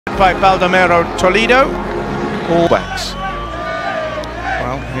by Baldomero Toledo. Fullbacks.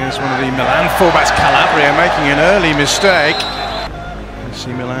 Well, here's one of the Milan fullbacks, Calabria, making an early mistake.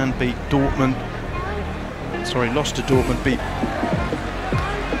 AC Milan beat Dortmund. Sorry, lost to Dortmund, beat.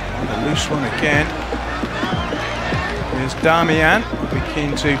 A loose one again. Here's Darmian. Be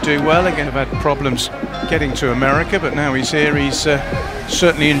keen to do well. Again, have had problems getting to America, but now he's here. He's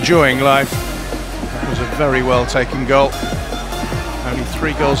certainly enjoying life. That was a very well taken goal. Only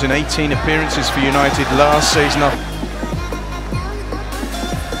 3 goals in 18 appearances for United last season.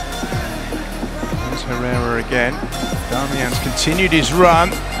 There's Herrera again. Darmian's continued his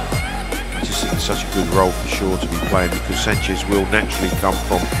run. I just think it's such a good role for Shaw to be playing, because Sanchez will naturally come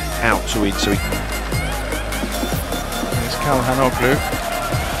from out to in. So there's Calhanoglu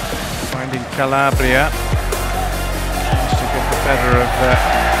finding Calabria. Tries to get the better of that.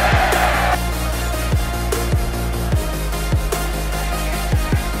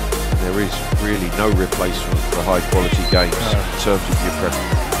 There is really no replacement for high quality games in terms of your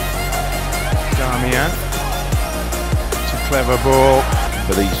preference. Darmian. It's a clever ball.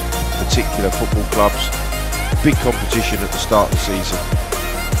 For these particular football clubs, big competition at the start of the season.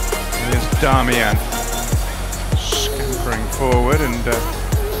 Here's Darmian scampering forward and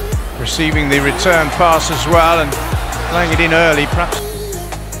receiving the return pass as well and playing it in early, perhaps.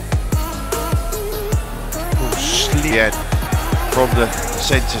 Yeah, from the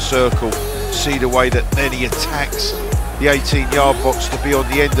centre circle, see the way that then he attacks the 18-yard box to be on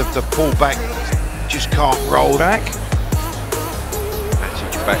the end of the pullback, just can't roll back. Matteo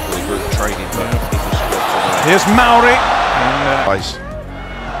back with a group training, but he was here's Mauri. Nice.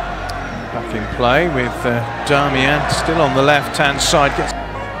 Back in play with Darmian still on the left-hand side.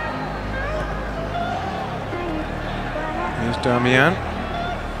 Here's Darmian.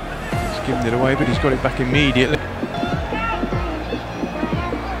 He's given it away, but he's got it back immediately.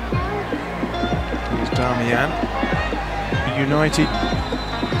 Here's Darmian. United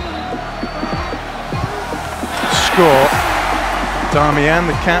score. Darmian,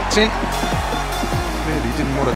 the captain, really didn't want to